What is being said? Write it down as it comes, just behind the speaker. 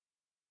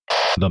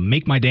The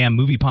Make My Damn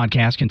Movie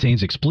podcast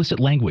contains explicit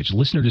language.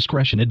 Listener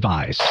discretion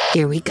advised.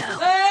 Here we go. Make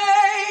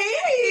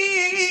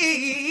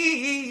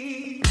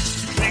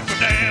my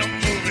damn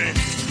movie.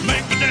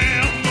 Make my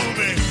damn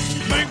movie.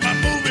 Make my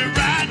movie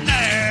right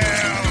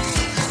now.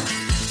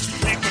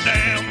 Make my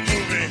damn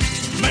movie.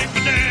 Make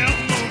my damn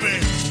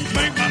movie.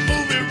 Make my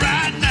movie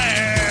right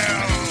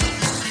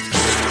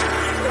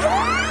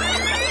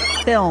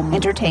now. Film,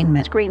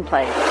 entertainment,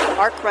 screenplay.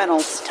 Mark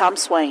Reynolds, Tom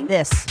Swain.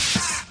 This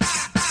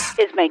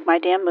is Make My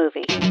Damn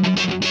Movie.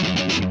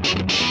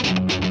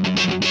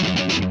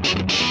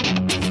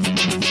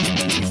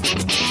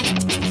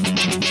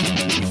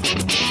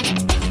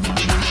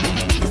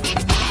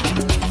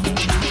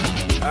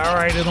 All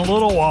right, in a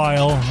little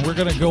while, we're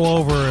going to go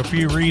over a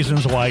few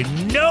reasons why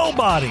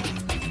nobody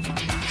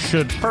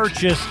should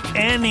purchase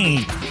any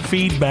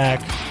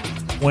feedback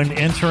when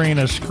entering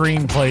a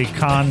screenplay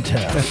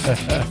contest.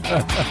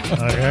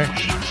 Okay?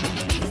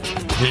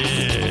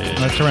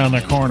 That's around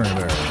the corner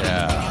there.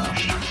 Yeah.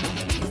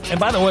 And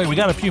by the way, we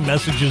got a few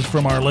messages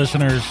from our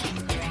listeners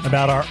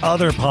about our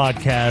other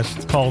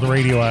podcast called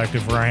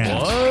Radioactive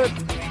Rants.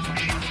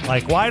 What?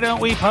 Like, why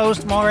don't we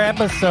post more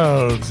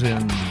episodes?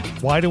 And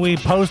why do we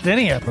post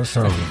any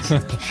episodes?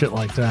 Shit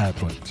like that.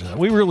 But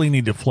we really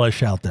need to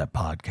flesh out that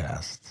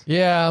podcast.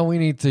 Yeah, we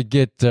need to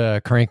get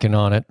cranking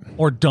on it.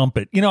 Or dump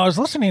it. You know, I was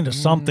listening to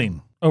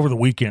something over the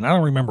weekend. I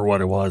don't remember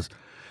what it was.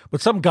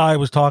 But some guy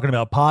was talking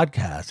about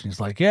podcasts. And he's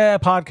like, yeah,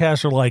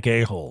 podcasts are like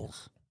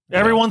a-holes.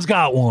 Everyone's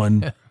got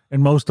one.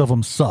 And most of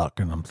them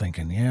suck. And I'm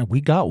thinking, yeah, we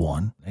got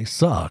one. They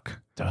suck.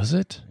 Does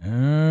it?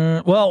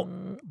 Well,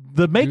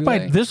 the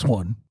this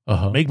one,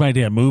 Make My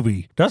Damn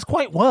Movie, does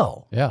quite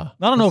well. Yeah.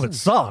 I don't know if it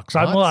sucks.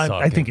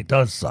 I think it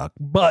does suck,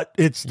 but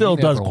it still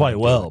does quite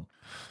well.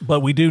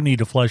 But we do need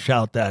to flesh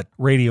out that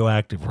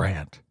Radioactive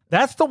Rant.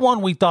 That's the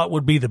one we thought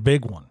would be the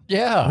big one.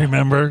 Yeah.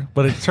 Remember?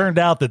 But it turned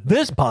out that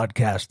this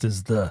podcast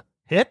is the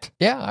hit.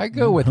 Yeah, I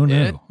go with Who it.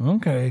 knew?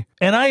 Okay.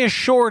 And I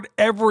assured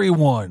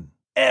everyone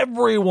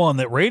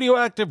that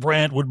Radioactive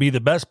Rant would be the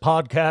best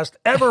podcast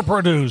ever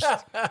produced.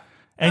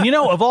 And you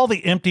know, of all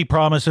the empty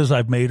promises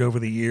I've made over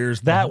the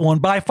years, that one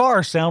by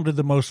far sounded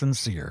the most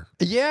sincere.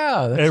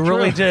 Yeah, that's It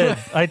really true. did.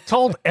 I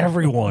told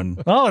everyone,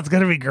 oh, it's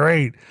going to be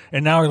great.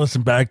 And now I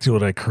listen back to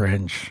it, I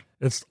cringe.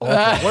 It's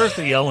awful. Where's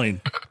the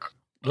yelling?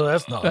 No,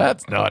 that's not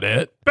That's not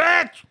it.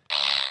 Bitch!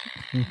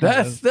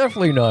 That's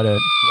definitely not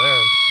it.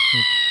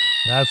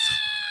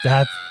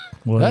 That's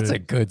what That's a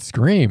good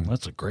scream.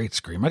 That's a great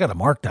scream. I got to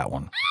mark that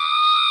one.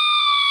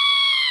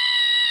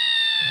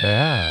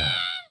 Yeah.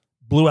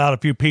 Blew out a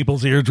few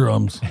people's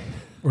eardrums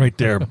right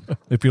there.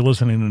 If you're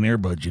listening in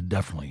earbuds, you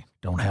definitely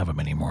don't have them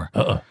anymore.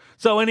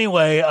 So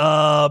anyway,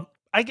 I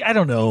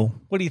don't know.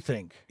 What do you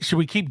think? Should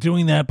we keep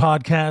doing that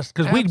podcast?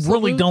 Because we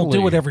really don't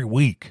do it every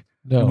week.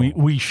 No.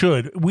 We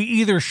should. We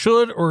either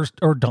should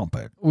or dump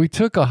it. We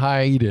took a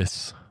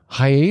hiatus.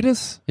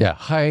 Hiatus? Yeah,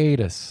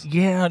 hiatus.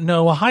 Yeah,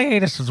 no, a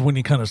hiatus is when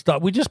you kind of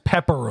stop. We just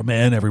pepper them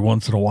in every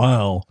once in a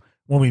while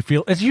when we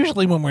feel. It's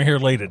usually when we're here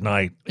late at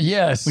night.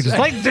 Yes. We just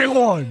like do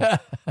one.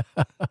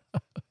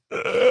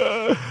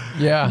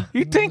 Yeah.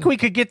 You'd think we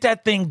could get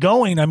that thing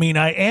going. I mean,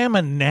 I am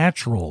a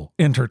natural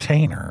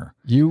entertainer.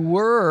 You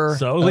were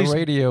So at least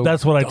radio.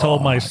 that's what I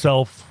told god.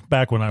 myself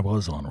back when I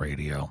was on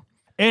radio.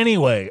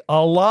 Anyway,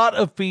 a lot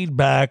of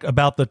feedback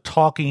about the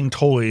talking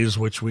toys,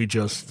 which we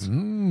just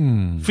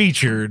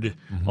featured,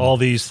 all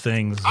these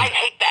things. I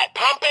hate that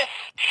pompous,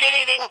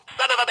 shit-eating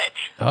son of a bitch.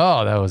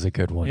 Oh, that was a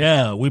good one.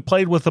 Yeah, we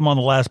played with them on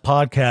the last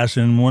podcast,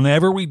 and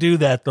whenever we do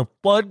that, the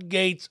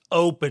floodgates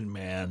open,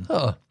 man.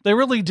 Huh. They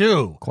really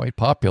do. Quite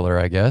popular,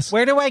 I guess.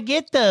 Where do I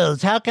get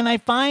those? How can I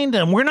find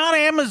them? We're not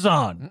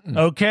Amazon,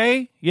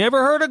 okay? You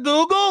ever heard of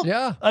Google?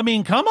 Yeah. I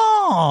mean, come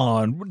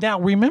on. Now,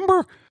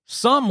 remember,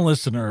 some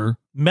listener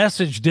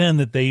messaged in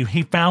that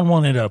he found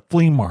one at a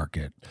flea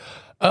market.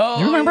 Oh,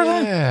 You remember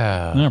that?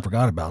 Yeah. I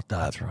forgot about that.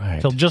 That's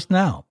right. Till just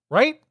now,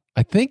 right?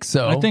 I think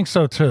so. I think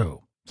so,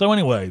 too. So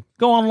anyway,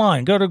 go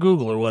online, go to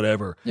Google or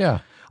whatever. Yeah.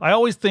 I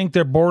always think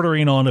they're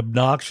bordering on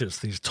obnoxious,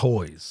 these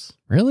toys.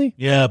 Really?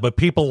 Yeah, but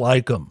people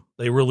like them.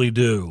 They really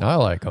do. I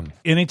like them.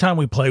 Anytime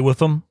we play with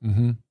them,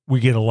 Mm-hmm. we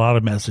get a lot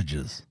of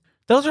messages.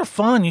 Those are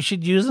fun. You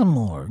should use them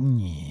more.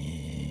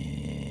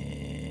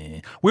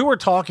 We were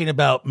talking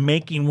about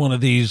making one of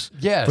these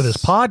Yes. for this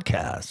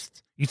podcast.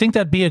 You think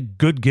that'd be a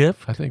good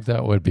gift? I think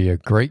that would be a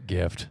great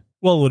gift.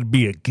 Well, it would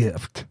be a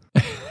gift.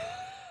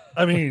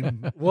 I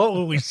mean, what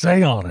would we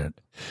say on it?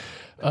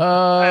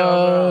 I don't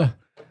know.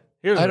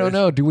 Here I it don't is.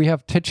 know. Do we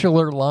have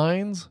titular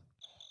lines?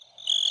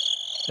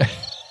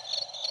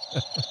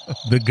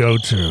 The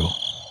go-to.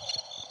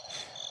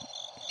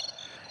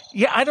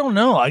 Yeah, I don't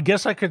know. I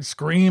guess I could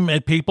scream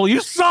at people, you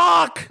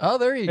suck! Oh,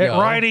 there you At go.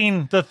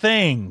 writing the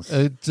things.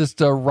 Just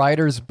a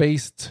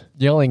writers-based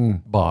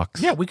yelling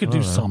box. Yeah, we could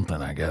do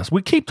something, I guess.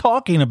 We keep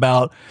talking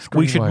about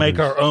we should make Screenwriters.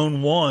 our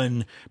own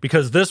one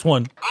because this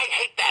one, I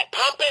hate that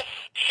pompous,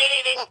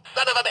 shit-eating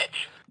son of a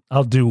bitch.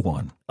 I'll do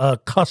one. A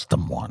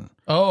custom one.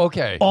 Oh,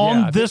 okay.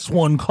 On Yeah, this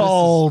one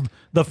called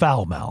the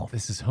Foul Mouth.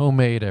 This is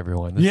homemade,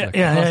 everyone. This is a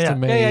Yeah.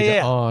 custom-made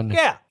on...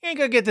 Yeah, you ain't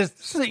gonna get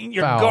this in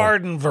your Foul.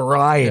 garden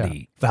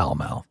variety. Foul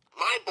Mouth.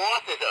 My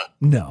boss is a.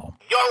 No.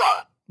 You're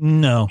a.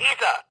 No. He's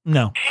a.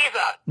 No. She's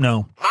a.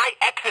 No. My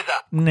ex is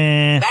a.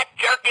 Nah. That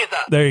jerk is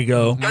a. There you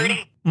go.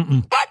 Dirty.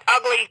 But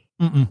ugly.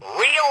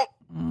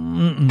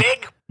 Real.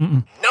 Big.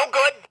 No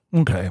good.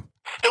 Okay.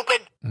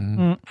 Stupid.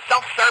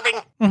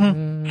 Self-serving.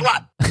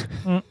 Slut.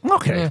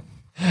 Okay.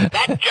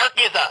 That jerk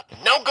is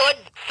a no good,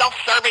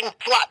 self-serving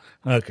slut.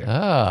 Okay.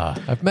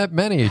 I've met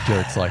many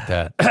jerks like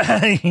that.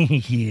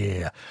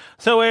 Yeah.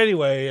 So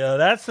anyway,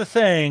 that's the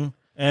thing,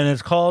 and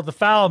it's called the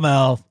Foul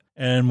Mouth,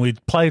 and we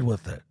played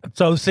with it.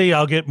 So see,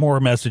 I'll get more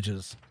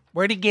messages.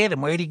 Where'd he get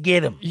him? Where'd he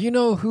get him? You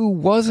know who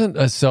wasn't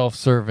a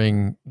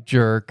self-serving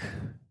jerk?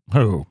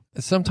 Who?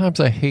 Sometimes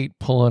I hate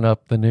pulling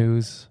up the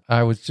news.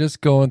 I was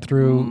just going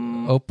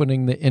through,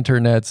 opening the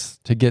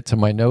internets to get to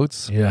my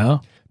notes. Yeah.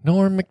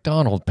 Norm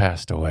Macdonald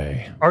passed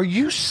away. Are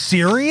you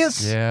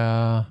serious?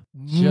 Yeah.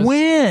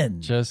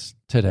 When? Just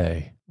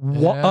today.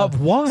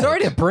 Of what? Sorry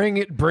to bring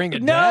it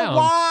down.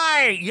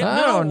 Why?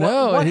 I don't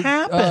know. What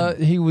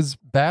happened? He was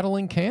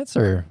battling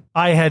cancer.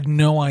 I had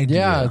no idea.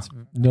 Yeah,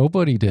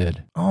 nobody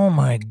did. Oh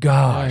my He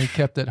gosh.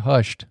 kept it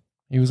hushed.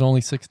 He was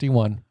only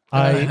 61.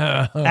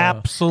 I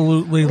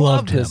absolutely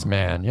loved him. this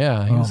man.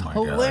 Yeah, he Oh was my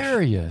gosh.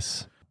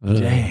 hilarious.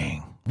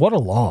 Dang. What a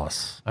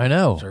loss. I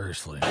know.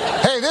 Seriously.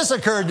 Hey, this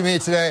occurred to me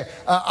today.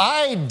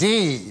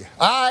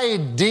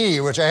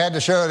 ID, which I had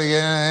to show it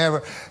again.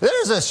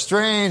 There's a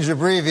strange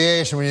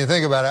abbreviation when you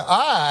think about it.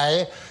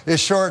 I is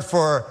short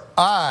for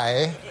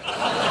I.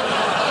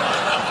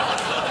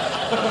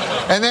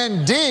 And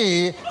then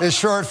D is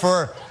short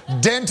for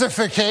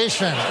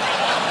dentification.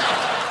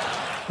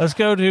 Let's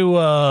go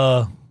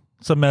to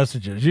some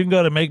messages. You can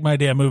go to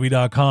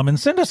makemydamnmovie.com and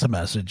send us a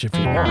message if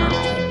you want.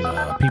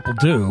 And, people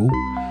do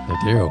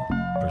They do.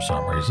 for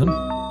some reason.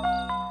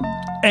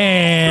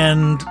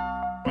 And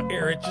my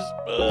ear itches.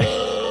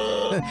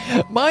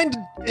 Mine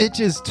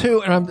itches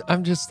too, and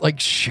I'm just like,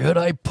 should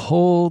I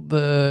pull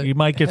the? You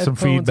might get some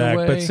headphones feedback,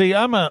 away? but see,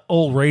 I'm an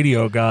old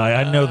radio guy.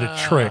 I know the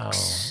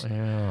tricks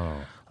Yeah.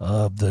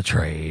 of the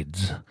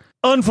trades.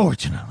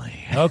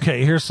 Unfortunately.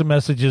 Okay, here's some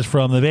messages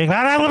from the Big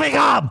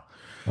Mom.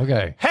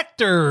 Okay.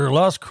 Hector,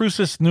 Las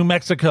Cruces, New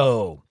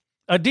Mexico.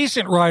 A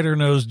decent writer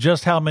knows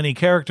just how many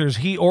characters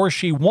he or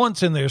she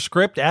wants in their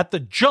script at the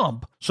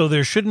jump, so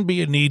there shouldn't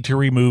be a need to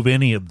remove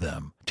any of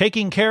them.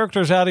 Taking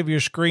characters out of your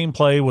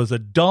screenplay was a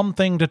dumb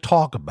thing to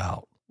talk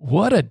about.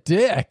 What a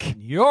dick.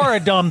 You're a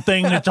dumb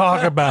thing to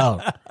talk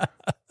about,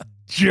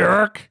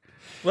 jerk.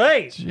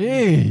 Wait.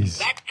 Jeez.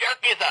 That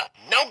jerk is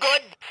a no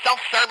good,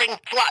 self-serving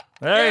slut.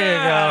 There you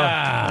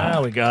go.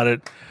 Now we got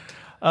it.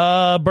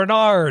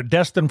 Bernard,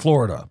 Destin,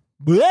 Florida.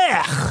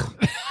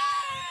 Blech.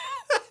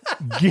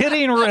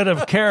 Getting rid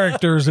of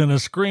characters in a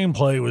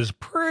screenplay was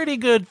pretty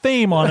good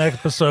theme on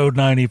episode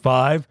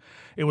 95.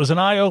 It was an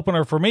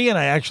eye-opener for me, and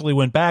I actually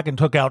went back and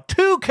took out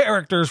 2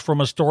 characters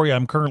from a story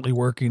I'm currently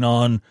working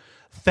on.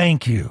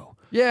 Thank you.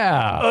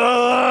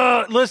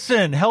 Yeah.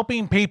 Listen,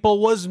 helping people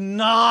was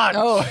not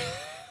Oh.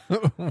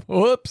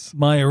 Whoops.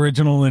 my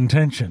original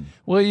intention.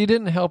 Well, you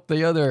didn't help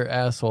the other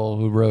asshole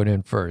who wrote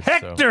in first. so-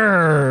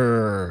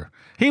 Hector!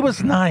 He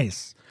was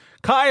nice.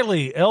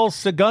 Kylie, El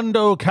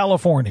Segundo,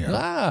 California.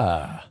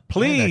 Ah.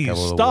 Please I like that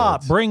little stop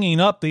words. bringing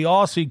up the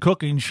Aussie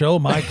cooking show,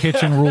 My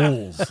Kitchen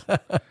Rules.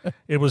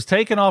 It was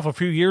taken off a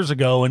few years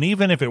ago, and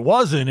even if it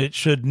wasn't, it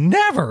should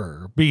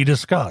never be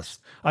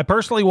discussed. I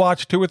personally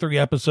watched 2 or 3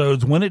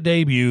 episodes when it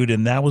debuted,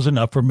 and that was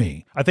enough for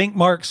me. I think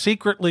Mark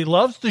secretly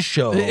loves the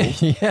show,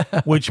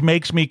 which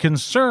makes me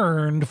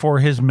concerned for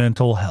his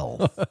mental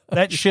health.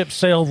 That ship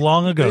sailed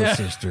long ago, Yeah.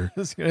 sister. I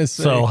was gonna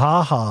say, So,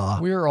 ha-ha.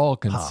 we're all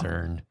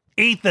concerned.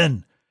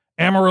 Ethan,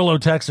 Amarillo,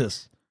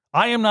 Texas.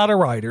 I am not a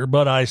writer,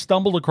 but I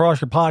stumbled across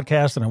your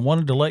podcast and I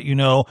wanted to let you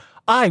know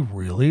I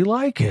really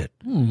like it.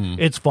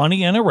 It's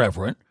funny and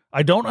irreverent.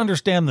 I don't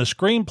understand the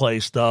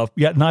screenplay stuff,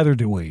 yet neither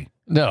do we.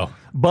 No.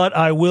 But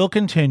I will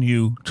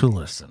continue to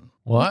listen.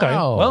 Wow. Okay.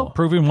 Well,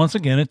 proving once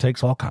again it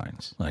takes all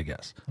kinds, I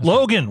guess.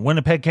 Logan,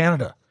 Winnipeg,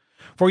 Canada.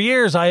 For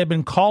years, I have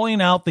been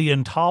calling out the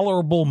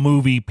intolerable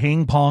movie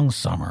Ping Pong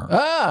Summer.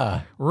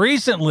 Ah.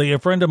 Recently, a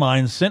friend of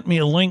mine sent me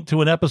a link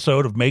to an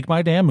episode of Make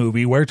My Damn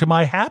Movie where, to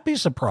my happy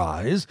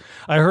surprise,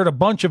 I heard a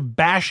bunch of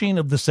bashing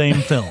of the same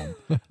film.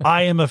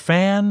 I am a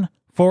fan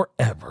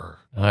forever.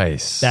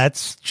 Nice.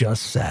 That's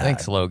just sad.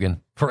 Thanks,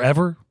 Logan.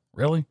 Forever?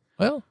 Really?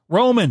 Well,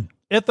 Roman,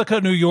 Ithaca,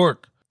 New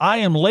York. I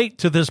am late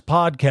to this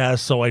podcast,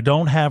 so I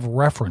don't have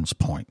reference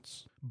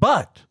points.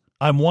 But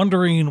I'm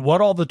wondering what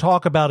all the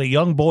talk about a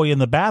young boy in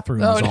the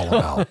bathroom is all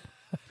about.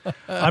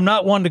 I'm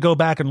not one to go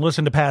back and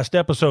listen to past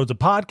episodes of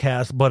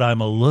podcasts, but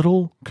I'm a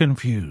little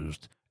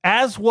confused.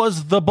 As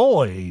was the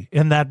boy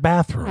in that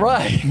bathroom.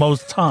 Right.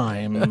 Most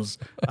times,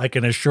 I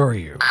can assure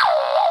you.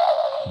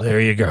 There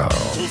you go.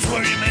 Those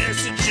were your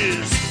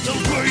messages.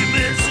 Those were your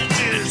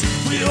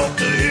messages. We hope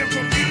to hear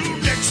from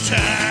you next time.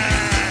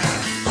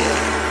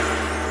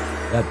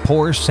 That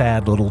poor,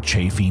 sad little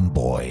chafing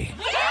boy.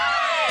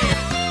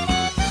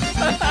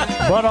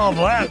 But on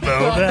that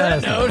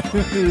note,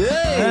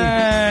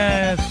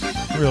 that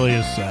really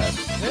is sad.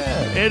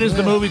 It is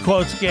the movie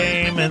quotes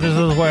game, and this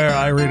is where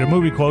I read a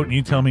movie quote and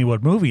you tell me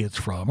what movie it's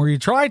from, or you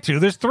try to.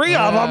 There's 3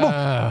 of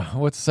them.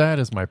 What's sad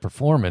is my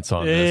performance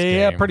on this game.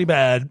 Yeah, pretty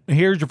bad.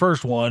 Here's your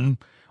first one.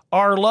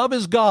 Our love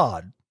is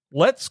God.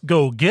 Let's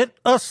go get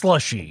a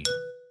slushie.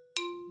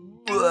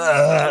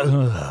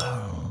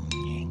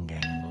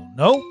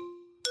 No?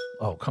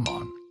 Oh, come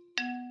on.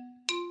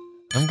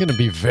 I'm going to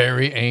be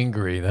very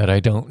angry that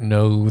I don't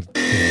know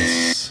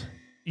this.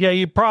 Yeah,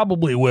 you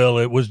probably will.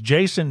 It was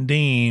Jason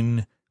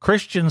Dean,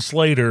 Christian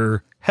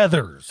Slater,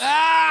 Heathers.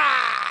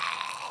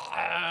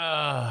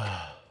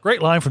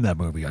 Great line from that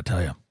movie, I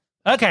tell you.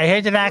 Okay,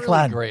 here's the next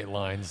one. Great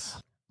lines.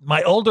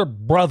 My older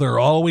brother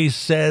always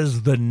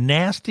says the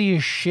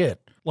nastiest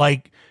shit.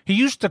 Like, he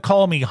used to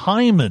call me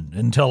Hyman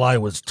until I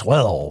was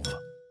 12.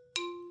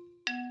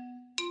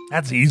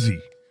 That's easy.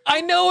 I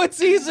know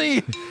it's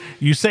easy.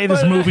 You say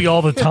this movie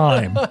all the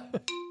time.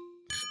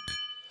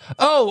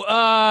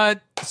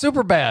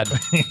 Super bad.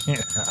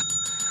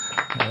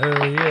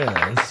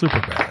 Yeah, super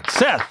bad.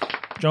 Seth,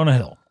 Jonah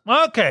Hill.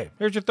 Okay,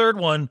 here's your third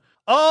one.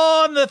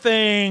 On the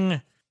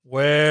thing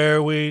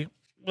where we...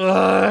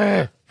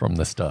 From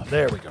the stuff.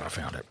 There we go, I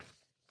found it.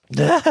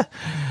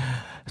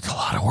 It's a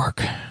lot of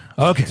work.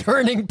 Okay.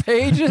 Turning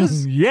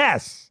pages?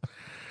 Yes.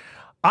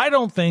 I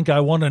don't think I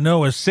want to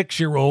know a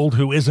 6-year-old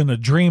who isn't a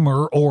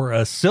dreamer or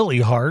a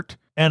silly heart,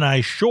 and I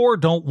sure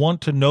don't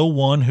want to know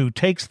one who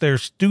takes their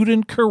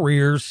student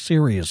career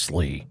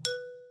seriously.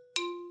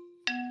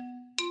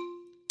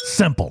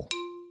 Simple.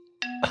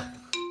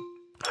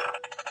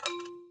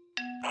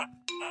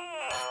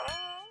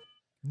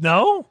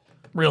 No?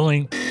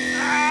 Really?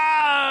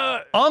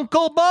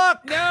 Uncle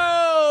Buck!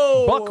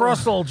 No! Buck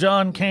Russell,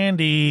 John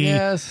Candy.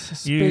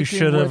 Yes. You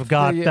should have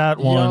got that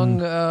one.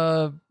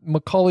 Young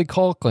Macaulay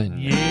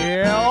Culkin.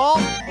 Yeah. Well,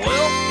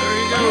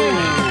 there you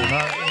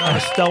go. Not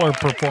a stellar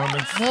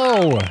performance.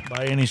 No.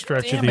 By any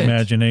stretch Damn of the it.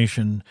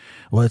 imagination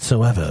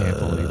whatsoever. Can't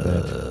believe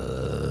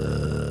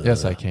it.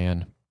 Yes, I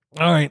can.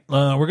 All right.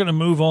 We're going to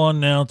move on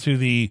now to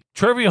the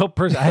Trivial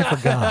Pursuit.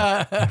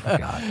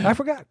 I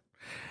forgot.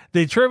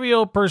 The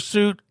Trivial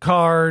Pursuit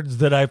cards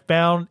that I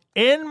found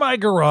in my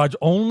garage,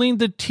 only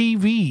the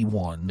TV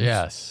ones.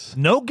 Yes.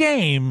 No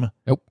game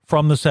Nope.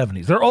 from the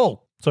 70s. They're old.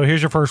 So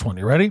here's your first one.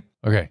 You ready?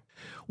 Okay.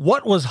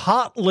 What was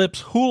Hot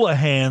Lips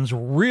Houlihan's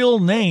real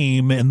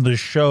name in the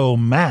show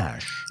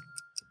MASH?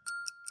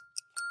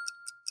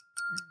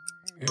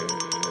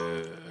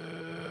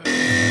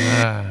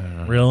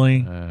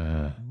 Really?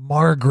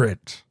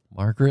 Margaret.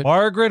 Margaret?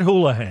 Margaret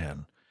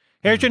Houlihan.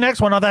 Here's your next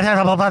one.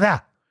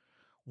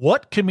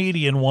 What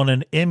comedian won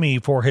an Emmy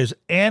for his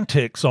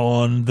antics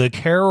on The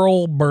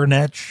Carol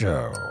Burnett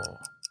Show?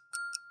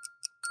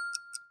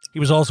 He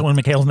was also in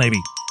McHale's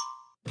Navy.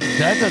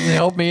 That doesn't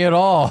help me at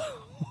all.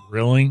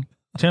 Really?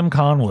 Tim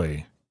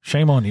Conway.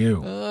 Shame on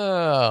you.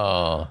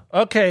 Oh.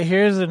 Okay,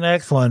 here's the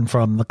next one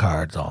from the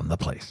cards on the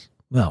place.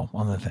 No,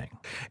 on the thing.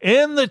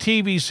 In the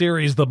TV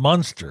series The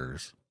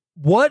Munsters,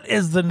 what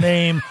is the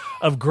name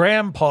of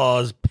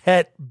Grandpa's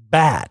pet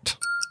bat?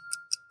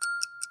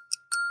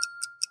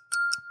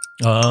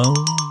 Oh.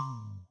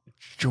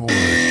 George.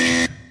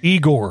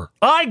 Igor.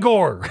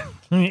 Igor.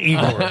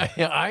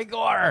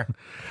 Igor.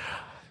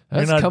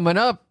 That's not- coming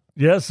up.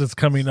 Yes, it's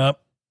coming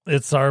up.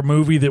 It's our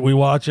movie that we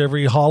watch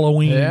every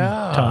Halloween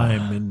Yeah.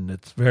 time, and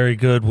it's very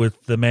good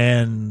with the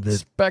man that...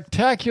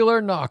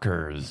 Spectacular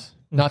Knockers.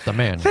 Not the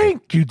man.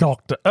 Thank you,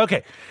 Doctor.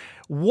 Okay.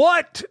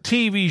 What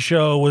TV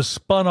show was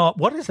spun off?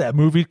 What is that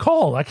movie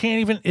called? I can't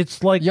even...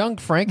 It's like... Young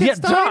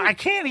Frankenstein? Yeah, I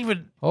can't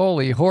even...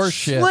 Holy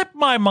horseshit. Slip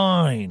my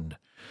mind.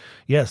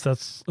 Yes,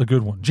 that's a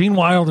good one. Gene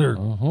Wilder.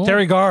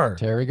 Terry Garr.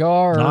 Terry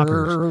Garr.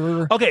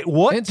 Knockers. Okay,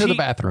 what... Into the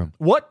bathroom.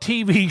 What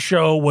TV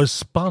show was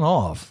spun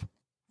off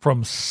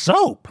from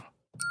Soap?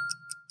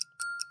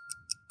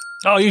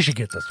 Oh, you should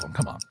get this one.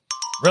 Come on.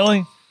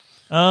 Really?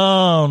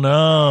 Oh,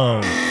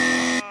 no.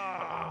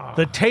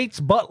 The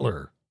Tate's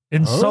Butler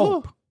in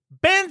Soap.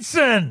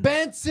 Benson!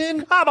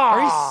 Benson? Come on!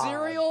 Are you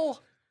serial?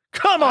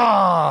 Come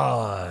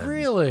on!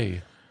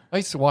 Really? I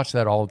used to watch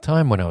that all the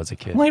time when I was a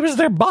kid. Well, he was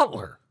their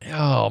butler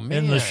Oh, man.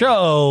 in the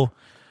show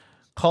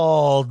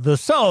called The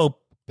Soap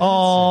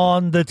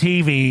on the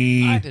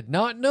TV. I did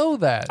not know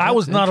that. I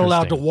was That's not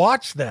allowed to interesting.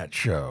 watch that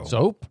show.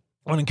 Soap?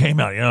 When it came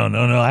out,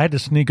 no. I had to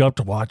sneak up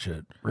to watch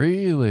it.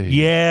 Really?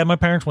 Yeah, my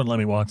parents wouldn't let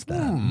me watch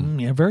that.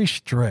 Yeah, very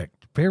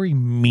strict, very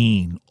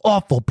mean,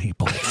 awful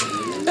people.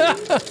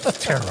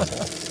 Terrible.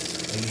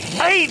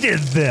 I hated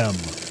them.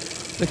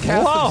 The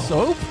cast Whoa. of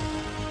Soap?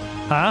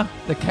 Huh?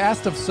 The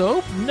cast of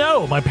Soap?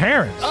 No, my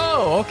parents.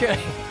 Oh, okay.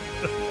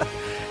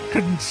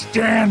 Couldn't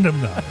stand them,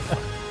 though.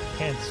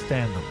 Can't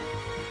stand them.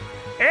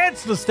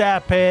 It's the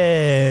stat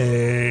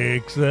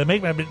picks.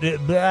 Make my...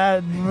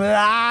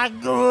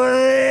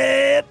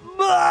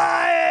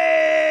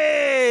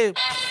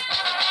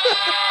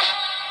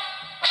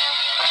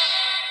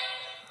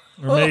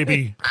 Or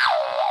maybe.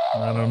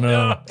 I don't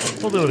know.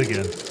 We'll do it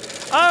again.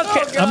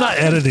 Okay. I'm not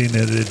editing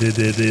it.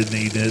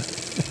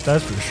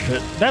 That's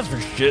for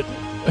shit.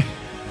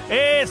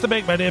 It's the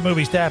Make My Damn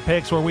Movie Stat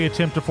Picks, where we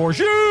attempt to force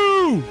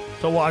you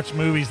to watch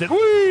movies that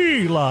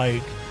we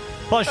like.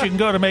 Plus, you can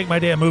go to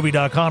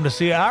MakeMyDamnMovie.com to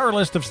see our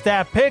list of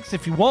stat picks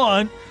if you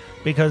want,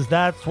 because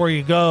that's where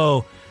you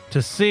go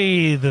to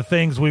see the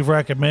things we've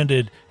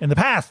recommended in the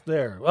past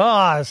there. Oh,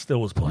 I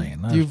still was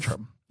playing. You've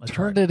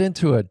turned it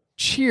into a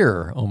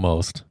cheer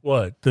almost.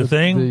 What? The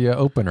thing? The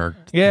opener.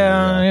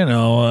 Yeah,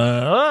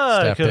 I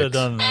Stat could have picks.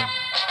 done that.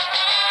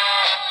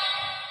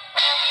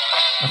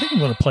 I think I'm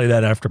going to play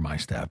that after my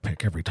stat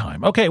pick every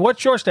time. Okay,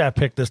 what's your stat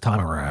pick this time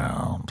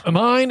around?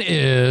 Mine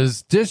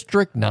is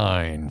District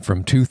 9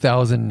 from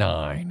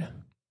 2009.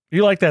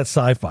 You like that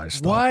sci-fi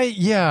stuff? Why?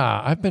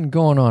 Yeah, I've been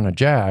going on a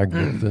jag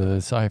with the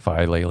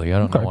sci-fi lately. I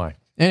don't know why.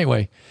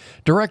 Anyway,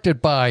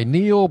 directed by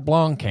Neil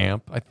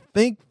Blomkamp. I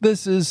think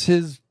this is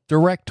his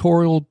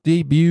directorial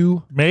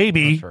debut.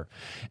 Maybe. Not sure.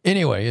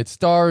 Anyway, it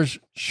stars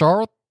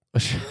Sharlto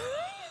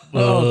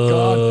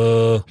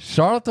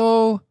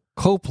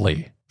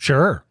Copley.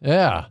 Sure.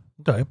 Yeah.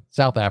 Okay.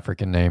 South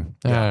African name.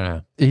 I don't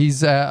know. He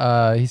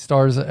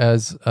stars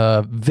as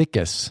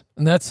Vicus,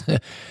 and that's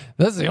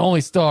the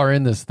only star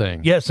in this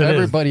thing. Yes, it is.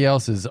 Everybody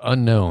else is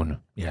unknown.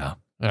 Yeah.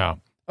 Yeah.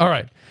 All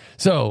right.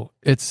 So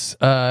it's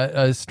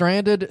a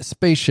stranded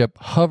spaceship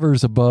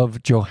hovers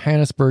above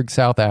Johannesburg,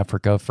 South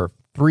Africa, for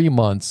 3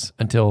 months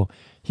until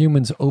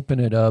humans open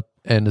it up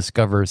and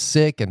discover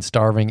sick and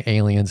starving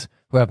aliens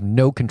who have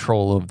no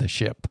control of the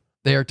ship.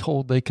 They are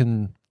told they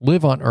can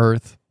live on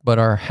Earth, but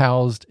are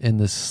housed in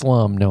this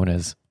slum known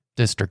as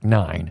District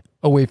 9,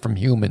 away from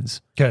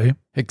humans. Okay.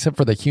 Except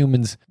for the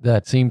humans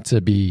that seem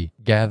to be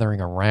gathering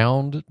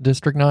around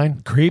District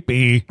 9.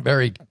 Creepy.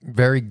 Very,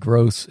 very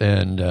gross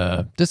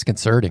and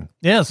disconcerting.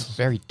 Yes.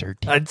 Very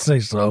dirty. I'd say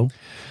so.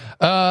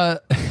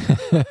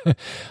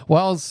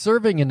 While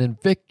serving an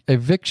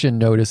eviction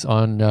notice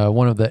on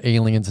one of the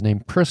aliens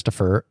named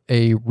Christopher,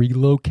 a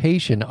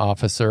relocation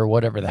officer,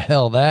 whatever the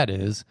hell that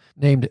is,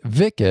 named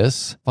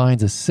Vicus,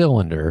 finds a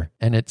cylinder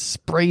and it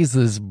sprays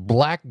this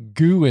black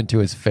goo into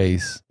his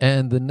face.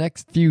 And the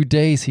next few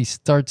days, he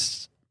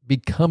starts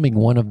becoming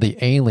one of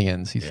the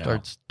aliens. He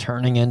starts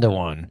turning into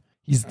one.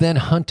 He's then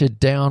hunted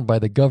down by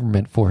the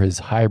government for his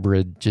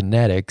hybrid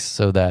genetics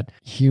so that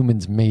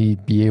humans may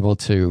be able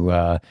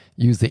to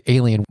use the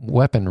alien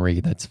weaponry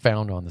that's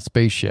found on the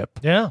spaceship.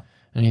 Yeah.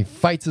 And he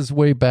fights his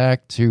way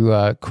back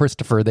to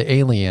Christopher, the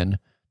alien,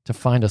 to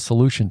find a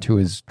solution to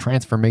his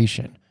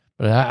transformation.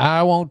 But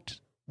I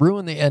won't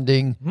ruin the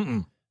ending.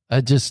 Mm-mm. I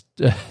just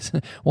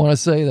want to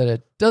say that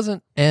it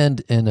doesn't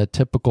end in a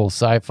typical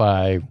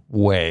sci-fi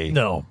way.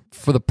 No.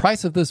 For the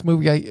price of this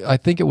movie, I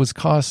think it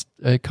cost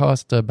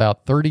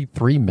about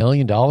 $33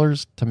 million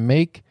to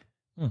make.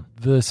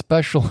 The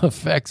special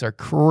effects are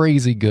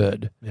crazy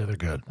good. Yeah, they're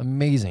good.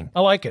 Amazing.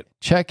 I like it.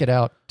 Check it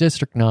out.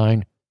 District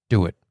 9.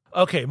 Do it.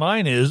 Okay,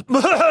 mine is...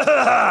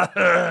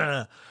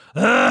 I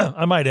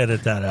might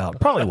edit that out.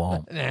 Probably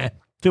won't.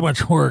 Too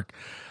much work.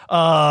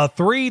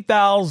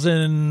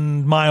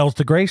 3,000 Miles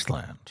to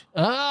Graceland.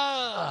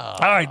 Ah.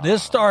 All right,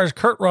 this stars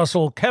Kurt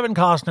Russell, Kevin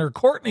Costner,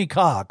 Courtney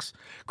Cox,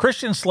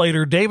 Christian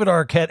Slater, David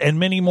Arquette, and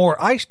many more.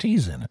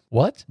 Ice-T's in it.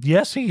 What?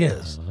 Yes, he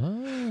is.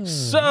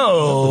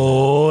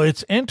 So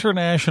it's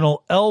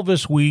International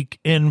Elvis Week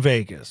in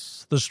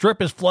Vegas. The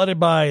strip is flooded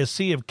by a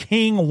sea of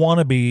king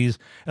wannabes,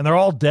 and they're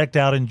all decked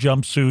out in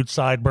jumpsuits,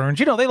 sideburns.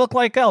 You know, they look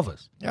like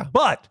Elvis. Yeah.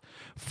 But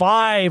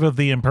 5 of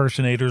the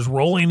impersonators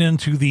rolling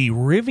into the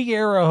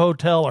Riviera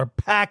Hotel are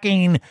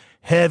packing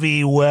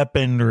heavy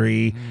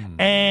weaponry,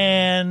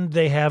 and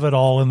they have it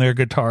all in their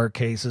guitar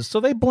cases, so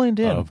they blend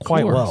in Of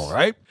quite course. well,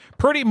 right?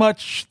 Pretty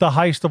much the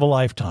heist of a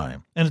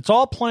lifetime. And it's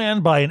all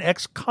planned by an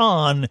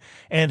ex-con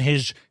and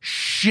his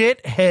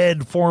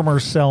shithead former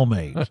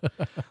cellmate.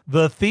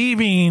 The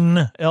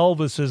thieving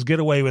Elvises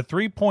get away with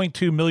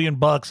 $3.2 million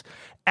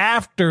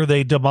after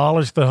they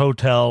demolish the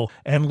hotel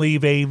and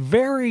leave a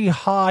very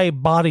high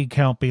body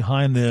count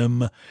behind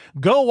them.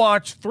 Go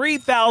watch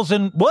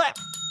 3,000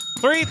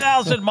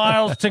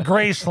 Miles to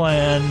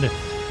Graceland,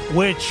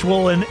 which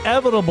will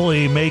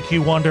inevitably make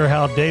you wonder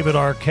how David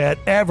Arquette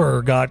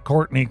ever got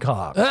Courtney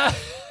Cox.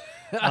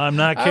 I'm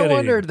not kidding. I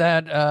wondered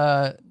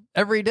that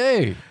every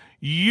day.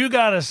 You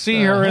got to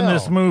see her in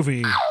this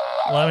movie.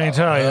 Let me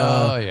tell you.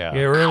 Oh, yeah.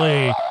 You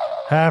really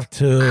have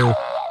to,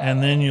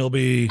 and then you'll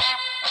be,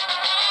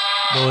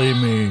 believe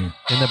me,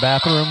 In the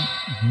bathroom?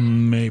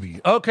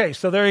 maybe. Okay,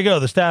 so there you go.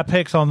 The stat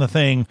picks on the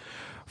thing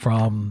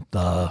from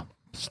the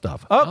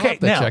stuff. I'll Okay, have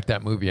to now check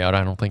that movie out.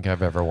 I don't think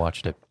I've ever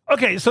watched it.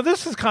 Okay, so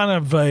this is kind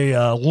of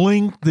a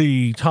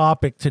lengthy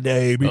topic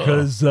today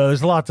because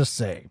there's a lot to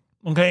say.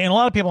 Okay, and a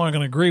lot of people aren't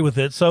going to agree with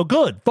it, so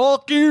good.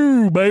 Fuck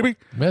you, baby.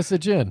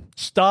 Message in.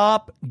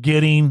 Stop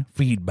getting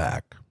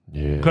feedback.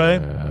 Yeah.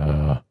 Okay?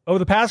 Over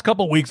the past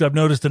couple of weeks, I've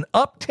noticed an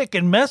uptick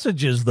in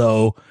messages,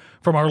 though,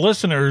 from our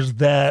listeners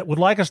that would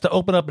like us to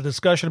open up a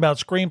discussion about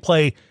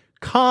screenplay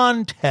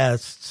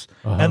contests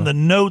and the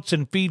notes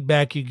and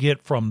feedback you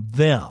get from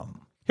them.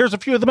 Here's a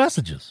few of the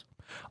messages.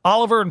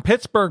 Oliver in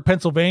Pittsburgh,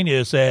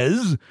 Pennsylvania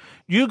says,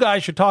 you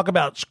guys should talk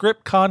about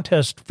script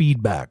contest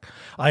feedback.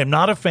 I am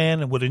not a fan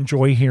and would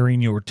enjoy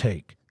hearing your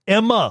take.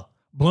 Emma,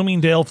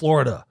 Bloomingdale,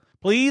 Florida.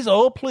 Please,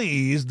 oh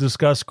please,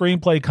 discuss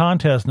screenplay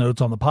contest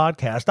notes on the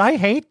podcast. I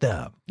hate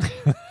them.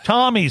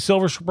 Tommy,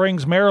 Silver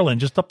Springs, Maryland,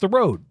 just up the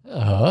road.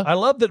 I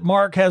love that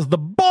Mark has the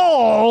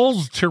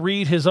balls to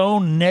read his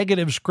own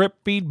negative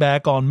script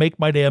feedback on Make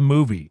My Damn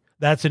Movie.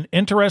 That's an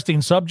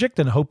interesting subject,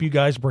 and hope you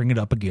guys bring it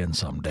up again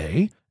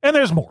someday. And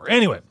there's more.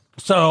 Anyway,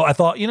 so I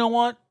thought, you know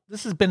what?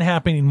 This has been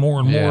happening more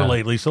and more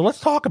lately, so let's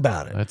talk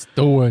about it. Let's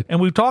do it. And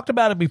we've talked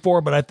about it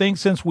before, but I think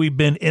since we've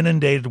been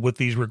inundated with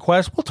these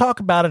requests, we'll talk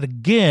about it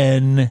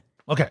again.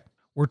 Okay,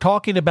 we're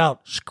talking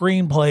about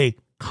screenplay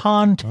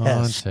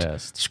contest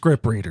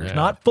script readers,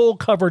 not full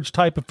coverage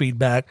type of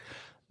feedback.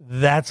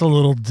 That's a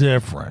little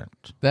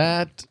different.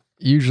 That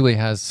usually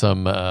has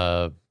some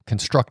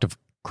constructive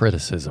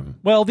criticism.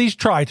 Well, these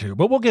try to,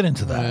 but we'll get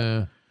into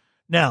that.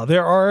 Now,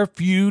 there are a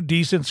few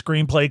decent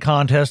screenplay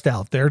contests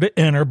out there to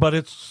enter,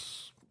 but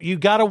you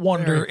got to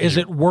wonder, is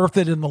it worth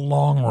it in the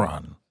long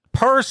run?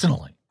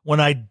 Personally, when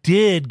I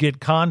did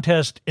get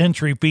contest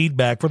entry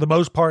feedback, for the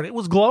most part, it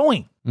was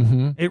glowing.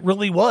 It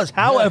really was.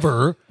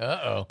 However,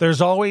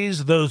 there's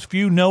always those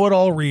few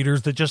know-it-all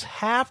readers that just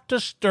have to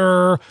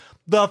stir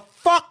the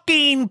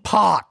fucking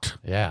pot.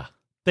 Yeah.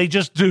 They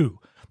just do.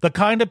 The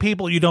kind of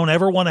people you don't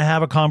ever want to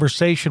have a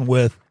conversation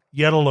with,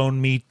 yet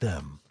alone meet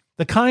them.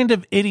 The kind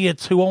of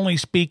idiots who only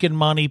speak in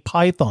Monty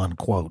Python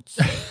quotes.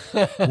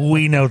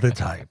 We know the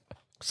type.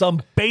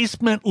 Some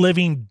basement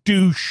living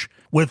douche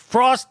with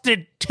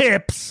frosted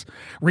tips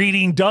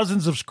reading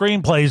dozens of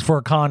screenplays for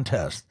a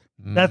contest.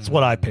 That's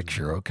what I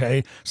picture,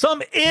 okay?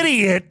 Some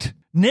idiot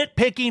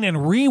nitpicking and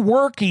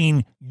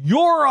reworking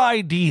your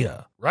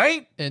idea,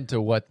 right?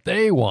 Into what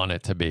they want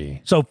it to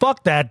be. So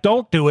fuck that.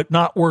 Don't do it.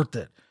 Not worth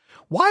it.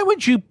 Why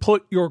would you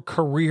put your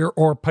career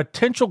or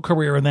potential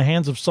career in the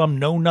hands of some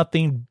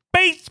know-nothing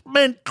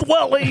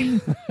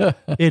basement-dwelling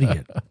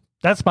idiot?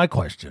 That's my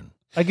question.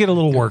 I get a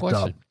little worked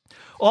up.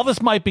 All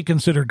this might be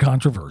considered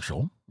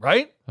controversial,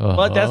 right?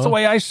 But that's the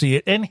way I see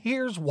it, and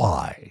here's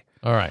why.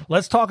 All right.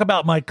 Let's talk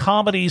about my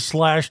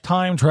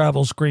comedy/time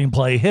travel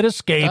screenplay, Hit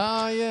Escape.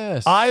 Ah,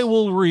 yes. I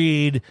will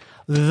read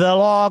the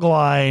log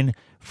line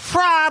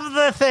from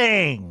the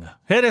thing.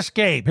 Hit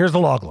Escape. Here's the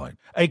log line.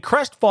 A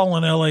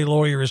crestfallen LA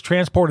lawyer is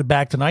transported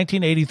back to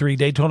 1983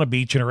 Daytona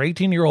Beach in her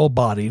 18-year-old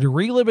body to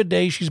relive a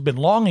day she's been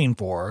longing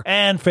for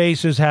and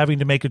faces having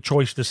to make a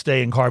choice to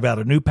stay and carve out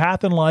a new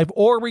path in life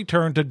or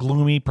return to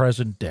gloomy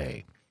present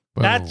day.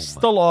 Boom. That's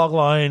the log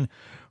line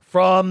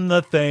from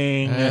the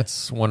thing.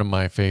 That's one of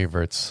my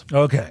favorites.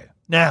 Okay.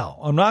 Now,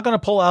 I'm not going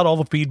to pull out all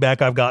the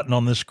feedback I've gotten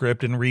on this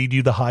script and read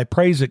you the high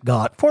praise it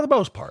got for the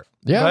most part.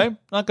 Yeah. Okay?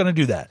 Not going to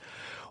do that.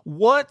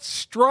 What's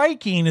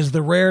striking is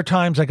the rare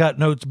times I got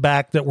notes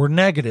back that were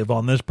negative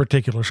on this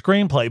particular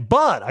screenplay,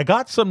 but I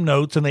got some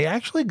notes and they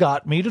actually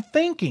got me to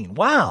thinking,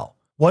 wow,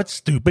 what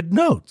stupid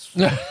notes.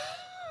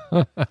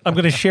 I'm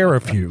going to share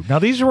a few. Now,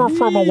 these were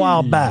from a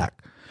while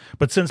back,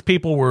 but since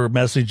people were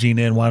messaging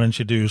in, why don't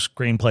you do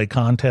screenplay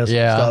contests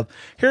and stuff?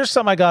 Here's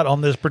some I got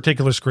on this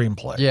particular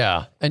screenplay.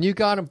 Yeah. And you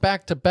got them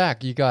back to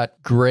back. You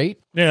got great.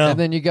 Yeah. And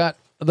then you got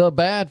the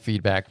bad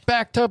feedback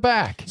back to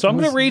back. So I'm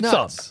going to read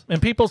some.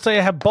 And people say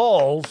I have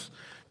balls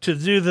to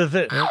do the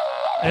thing.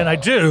 And I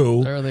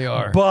do. There they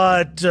are.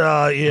 But,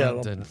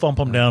 thump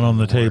them down on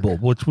the table,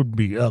 which would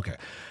be, okay.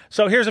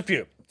 So here's a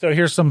few. So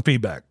here's some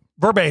feedback.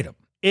 Verbatim.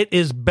 It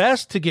is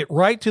best to get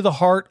right to the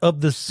heart of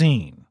the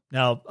scene.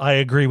 Now, I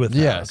agree with that,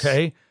 Yes.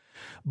 okay?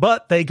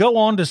 But they go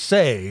on to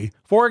say,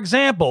 for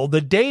example,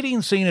 the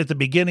dating scene at the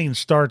beginning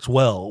starts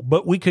well,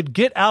 but we could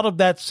get out of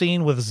that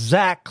scene with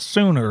Zach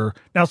sooner.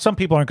 Now, some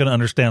people aren't going to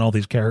understand all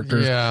these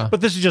characters,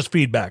 but this is just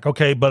feedback,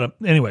 okay? But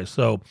anyway,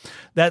 so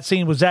that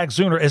scene with Zach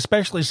sooner,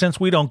 especially since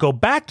we don't go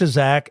back to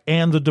Zach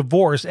and the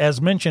divorce,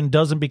 as mentioned,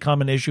 doesn't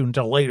become an issue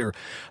until later.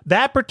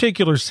 That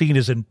particular scene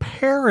is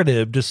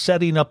imperative to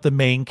setting up the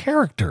main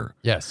character.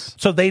 Yes.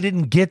 So they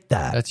didn't get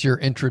that. That's your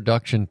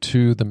introduction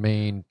to the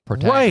main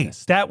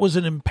protagonist. Right. That was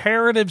an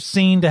imperative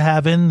scene to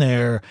have in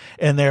there.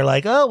 And they're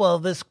like, oh, well,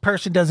 this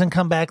person doesn't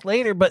come back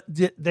later, but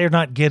they're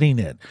not getting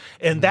it.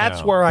 And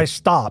that's where I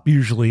stop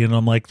usually. And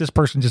I'm like, this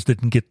person just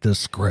didn't get this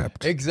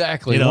script.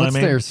 Exactly. You know Once what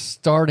I mean? they're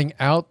starting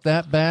out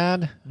that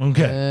bad.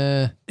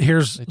 Okay.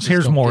 Here's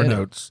don't more get it.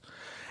 notes.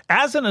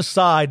 As an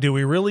aside, do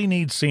we really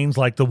need scenes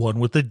like the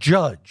one with the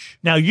judge?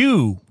 Now,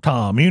 you,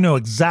 Tom, you know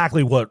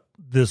exactly what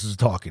this is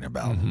talking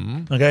about.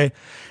 Okay.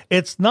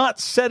 It's not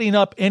setting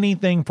up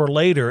anything for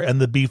later, and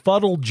the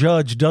befuddled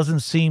judge doesn't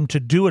seem to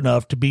do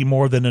enough to be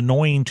more than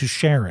annoying to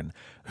Sharon,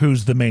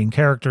 who's the main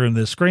character in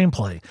this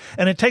screenplay.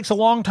 And it takes a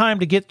long time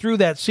to get through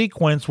that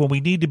sequence when we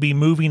need to be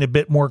moving a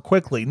bit more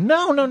quickly.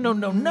 No.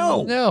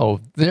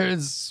 No,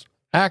 there's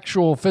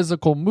actual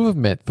physical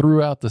movement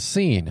throughout the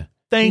scene.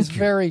 Thank He's you.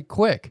 very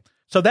quick.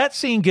 So that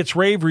scene gets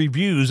rave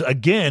reviews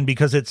again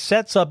because it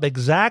sets up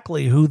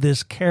exactly who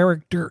this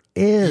character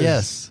is.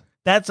 Yes.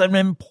 That's an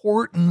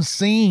important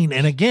scene.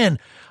 And again,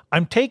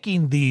 I'm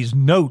taking these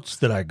notes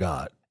that I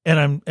got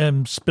and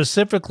I'm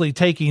specifically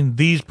taking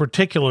these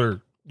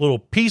particular little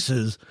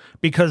pieces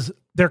because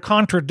they're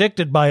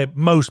contradicted by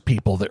most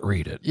people that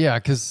read it. Yeah,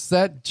 because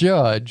that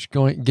judge,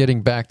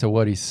 getting back to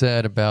what he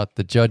said about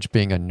the judge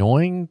being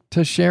annoying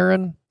to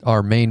Sharon,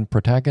 our main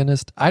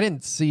protagonist, I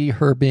didn't see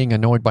her being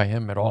annoyed by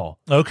him at all.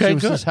 Okay, she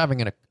was good. just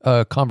having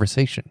a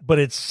conversation. But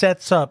it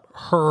sets up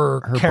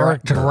her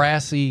character.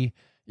 Brassy,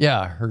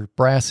 her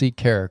brassy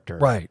character.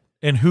 Right.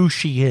 And who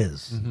she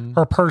is.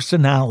 Her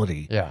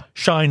personality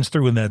shines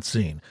through in that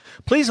scene.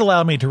 Please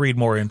allow me to read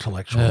more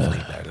intellectual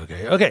feedback,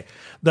 okay? Okay.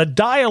 The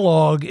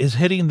dialogue is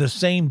hitting the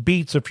same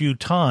beats a few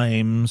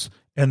times,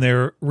 and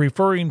they're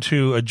referring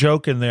to a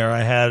joke in there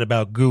I had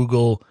about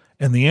Google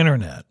and the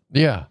internet.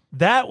 Yeah.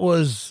 That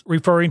was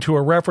referring to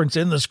a reference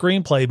in the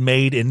screenplay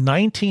made in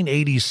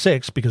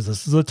 1986, because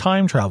this is a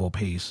time travel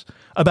piece,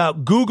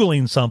 about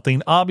Googling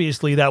something.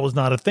 Obviously, that was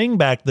not a thing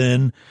back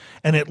then,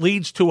 and it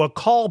leads to a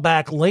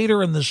callback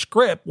later in the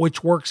script,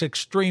 which works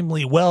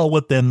extremely well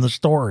within the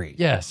story.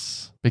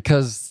 Yes,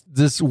 because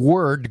this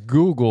word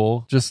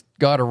Google just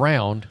got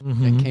around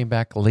and came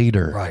back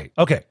later. Right.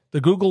 Okay.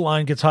 The Google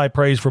line gets high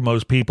praise for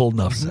most people.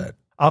 Enough said.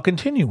 I'll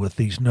continue with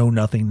these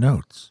know-nothing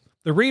notes.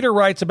 The reader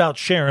writes about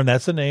Sharon.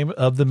 That's the name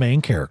of the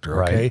main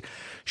character. Okay. Right.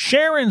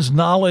 Sharon's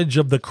knowledge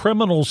of the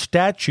criminal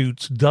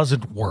statutes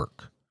doesn't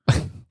work.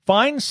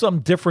 Find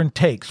some different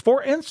takes.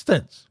 For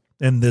instance,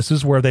 and this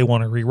is where they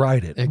want to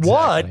rewrite it. Exactly.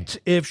 What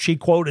if she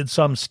quoted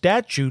some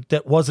statute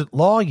that wasn't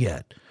law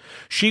yet?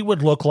 She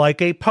would look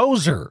like a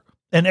poser.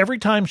 And every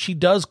time she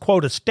does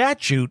quote a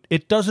statute,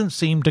 it doesn't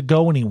seem to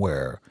go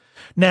anywhere.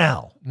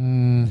 Now,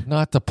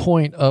 not the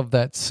point of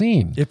that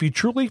scene. if you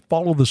truly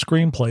follow the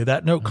screenplay,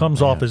 that note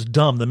comes off as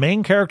dumb. The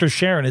main character,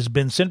 Sharon, has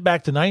been sent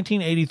back to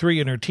 1983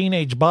 in her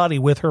teenage body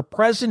with her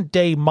present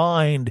day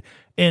mind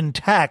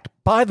intact.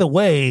 By the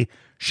way,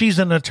 she's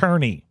an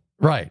attorney.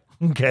 Right.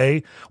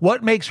 Okay.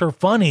 What makes her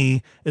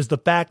funny is the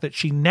fact that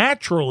she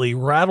naturally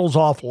rattles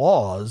off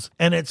laws,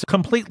 and it's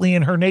completely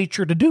in her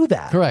nature to do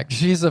that. Correct.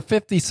 She's a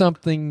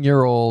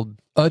 50-something-year-old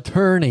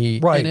attorney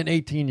Right. in an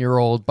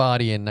 18-year-old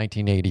body in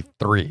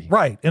 1983.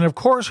 Right. And of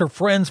course, her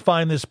friends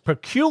find this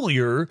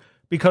peculiar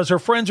because her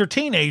friends are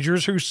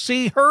teenagers who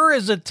see her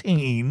as a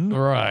teen,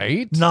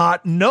 Right.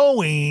 not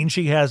knowing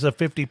she has a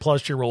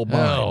 50-plus-year-old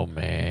mind. Oh,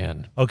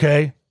 man.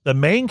 Okay. The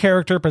main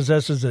character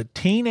possesses a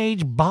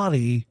teenage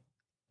body,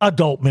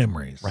 adult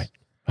memories. Right.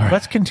 All right.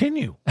 Let's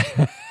continue.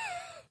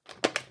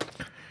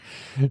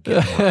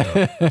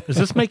 Is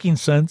this making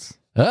sense?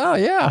 Oh,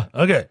 yeah.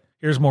 Okay.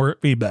 Here's more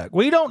feedback.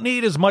 We don't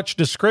need as much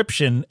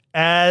description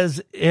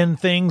as in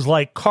things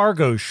like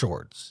cargo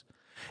shorts,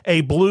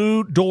 a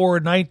blue door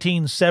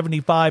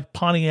 1975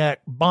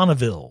 Pontiac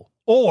Bonneville,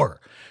 or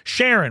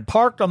Sharon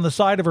parked on the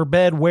side of her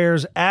bed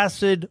wears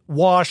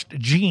acid-washed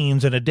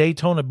jeans and a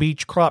Daytona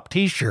Beach crop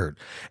t-shirt,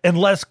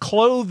 unless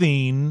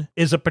clothing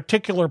is a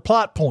particular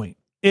plot point.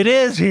 It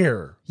is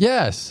here.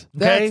 Yes.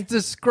 Okay. That's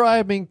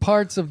describing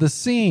parts of the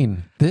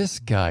scene. This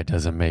guy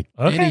doesn't make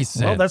any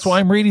sense. Well, that's why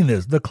I'm reading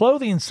this. The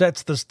clothing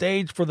sets the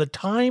stage for the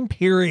time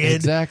period.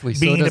 Exactly.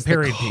 So Being does a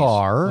period the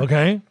car. piece.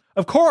 Okay.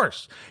 Of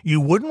course, you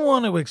wouldn't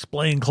want to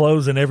explain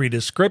clothes in every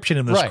description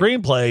in the Right.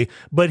 screenplay,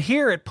 but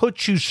here it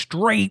puts you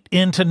straight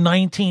into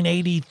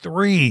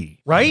 1983,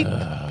 right?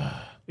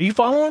 Are you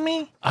following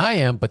me? I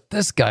am, but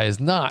this guy is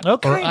not.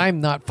 Okay. Or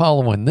I'm not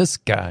following this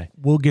guy.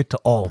 We'll get to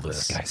all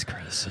this. This guy's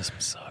criticism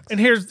sucks. And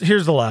here's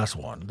the last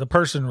one. The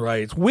person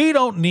writes, "We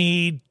don't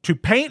need to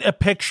paint a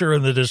picture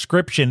in the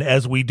description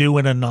as we do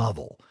in a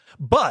novel.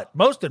 But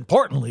most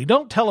importantly,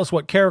 don't tell us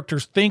what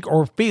characters think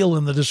or feel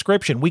in the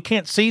description. We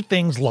can't see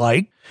things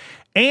like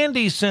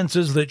Andy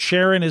senses that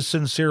Sharon is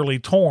sincerely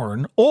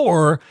torn,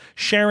 or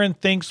Sharon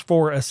thinks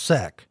for a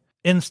sec.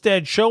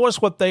 Instead, show us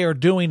what they are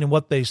doing and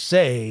what they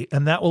say,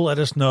 and that will let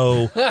us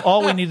know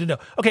all we need to know."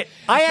 Okay,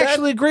 I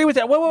actually agree with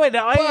that. Wait.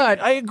 Now,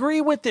 I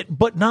agree with it,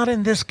 but not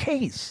in this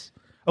case.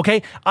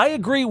 Okay, I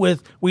agree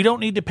with we don't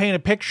need to paint a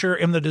picture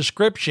in the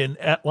description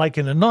like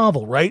in a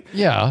novel, right?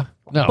 Yeah.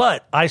 No.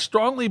 But I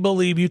strongly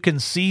believe you can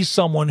see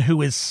someone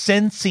who is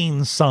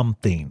sensing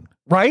something,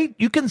 right?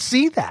 You can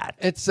see that.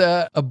 It's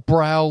a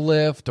brow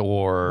lift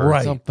or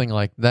Right. something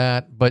like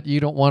that, but you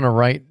don't want to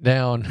write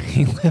down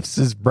he lifts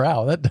his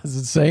brow. That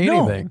doesn't say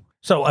anything.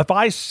 So if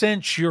I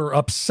sense you're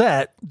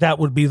upset, that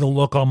would be the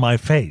look on my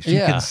face. You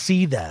Yeah. can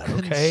see that,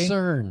 okay?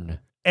 Concern.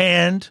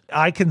 And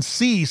I can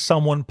see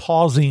someone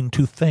pausing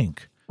to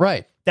think.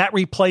 Right. That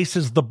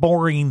replaces the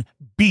boring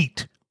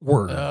beat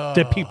word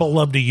that people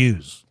love to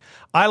use.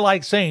 I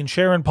like saying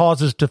Sharon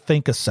pauses to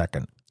think a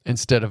second.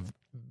 Instead of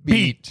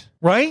beat.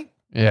 Right?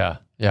 Yeah.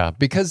 Yeah.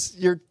 Because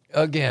you're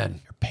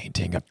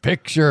painting a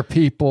picture,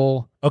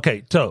 people.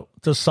 Okay, so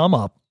to sum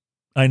up,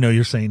 I know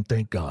you're saying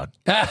thank God.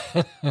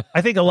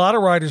 I think a lot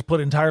of writers put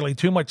entirely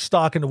too much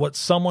stock into what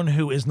someone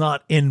who is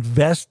not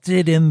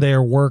invested in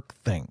their work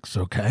thinks,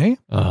 okay?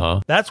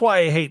 Uh-huh. That's why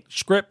I hate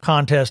script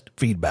contest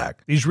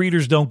feedback. These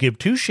readers don't give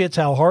two shits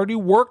how hard you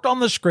worked on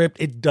the script.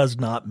 It does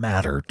not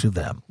matter to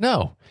them.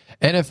 No.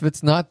 And if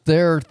it's not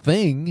their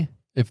thing,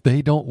 if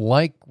they don't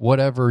like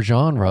whatever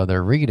genre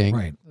they're reading,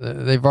 Right.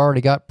 they've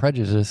already got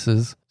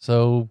prejudices.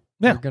 So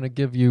Yeah. They're going to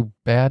give you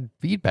bad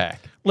feedback.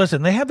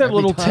 Listen, they have that Every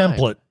little time.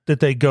 template that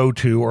they go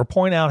to or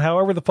point out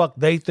however the fuck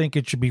they think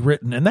it should be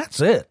written, and that's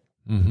it.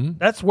 Mm-hmm.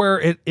 That's where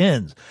it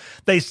ends.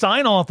 They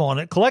sign off on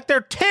it, collect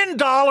their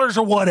 $10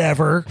 or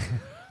whatever.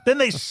 Then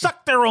they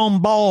suck their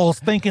own balls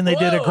thinking they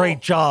did a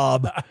great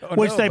job, don't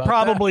which know they about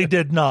probably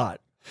did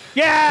not.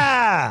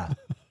 Yeah.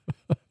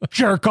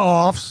 Jerk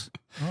offs.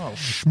 Oh,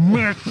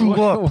 smack you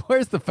up.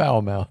 Where's the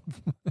foul mouth?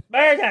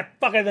 There's that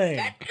fucking thing.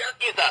 That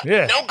jerk is a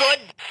Yeah. no good,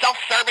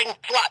 self-serving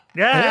slut.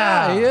 Yeah.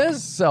 Yeah, he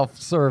is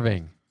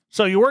self-serving.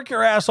 So you work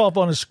your ass off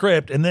on a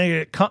script and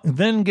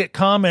then get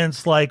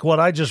comments like what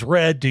I just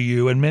read to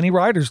you, and many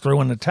writers throw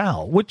in the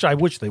towel, which I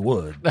wish they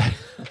would,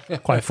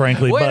 quite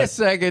frankly. Wait a but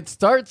second.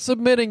 Start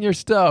submitting your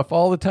stuff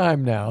all the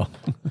time now.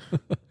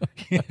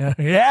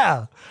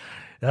 yeah,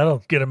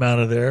 that'll get them out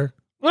of there.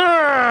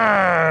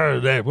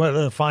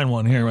 There, find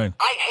one here, man.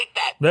 I hate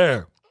that.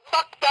 There.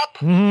 Fucked up,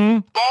 Mm-hmm.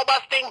 ball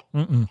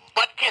busting,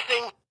 butt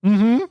kissing,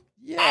 Mm-hmm.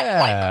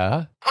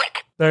 Yeah.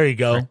 prick. There you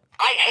go.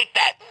 I hate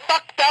that.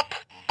 Fucked up,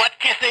 butt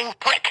kissing,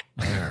 prick.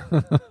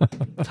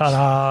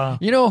 Ta-da.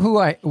 You know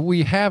who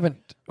we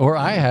haven't, or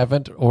I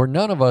haven't, or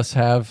none of us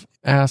have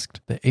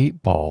asked the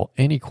 8-Ball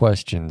any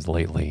questions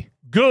lately.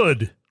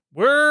 Good.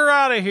 We're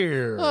out of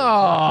here.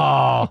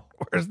 Oh,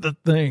 Where's the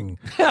thing?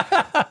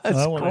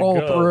 I wanna scroll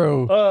go.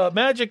 through.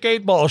 Magic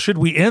 8-Ball. Should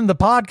we end the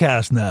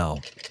podcast now?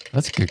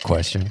 That's a good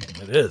question.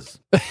 It is.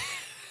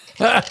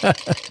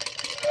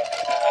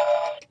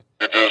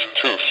 It is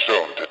too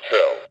soon to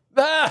tell.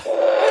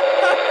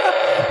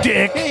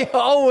 Dick. He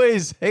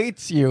always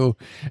hates you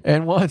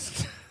and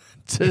wants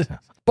to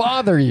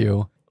bother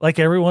you. Like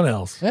everyone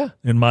else Yeah.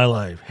 in my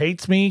life.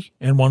 Hates me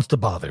and wants to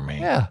bother me.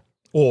 Yeah.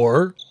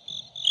 Or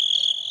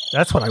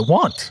that's what I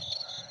want.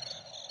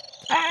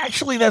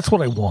 Actually, that's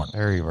what I want.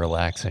 Very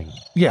relaxing.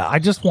 Yeah, I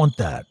just want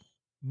that.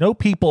 No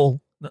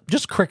people,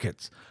 just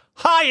crickets.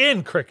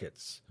 High-end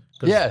crickets.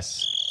 'Cause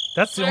Yes.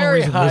 That's the Very only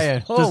reason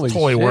high-end. Holy this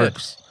toy shit.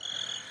 works.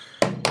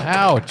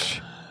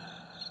 Ouch.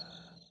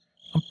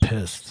 I'm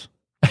pissed.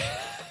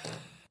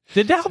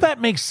 Did now that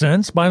make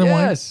sense, by the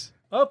Yes.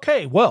 way?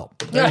 Okay, well,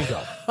 there you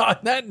go. On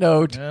that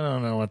note, I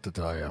don't know what to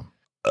tell you.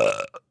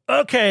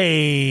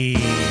 Okay,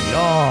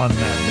 on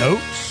that note,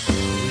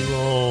 we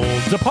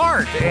will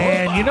depart.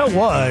 And you know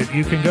what?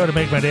 You can go to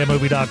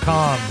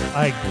makemydamnmovie.com,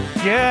 I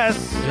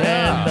guess,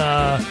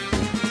 and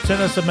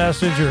send us a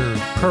message or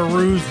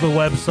peruse the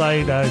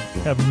website. I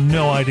have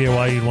no idea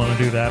why you'd want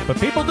to do that, but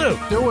people do.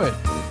 do it.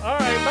 All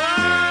right,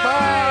 bye.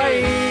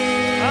 Bye.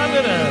 I'm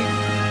going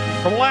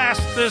to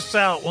blast this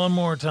out one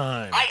more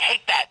time. I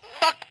hate that.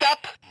 Fucked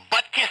up,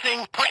 butt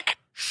kissing, prick.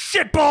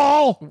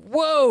 Shitball!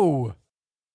 Whoa.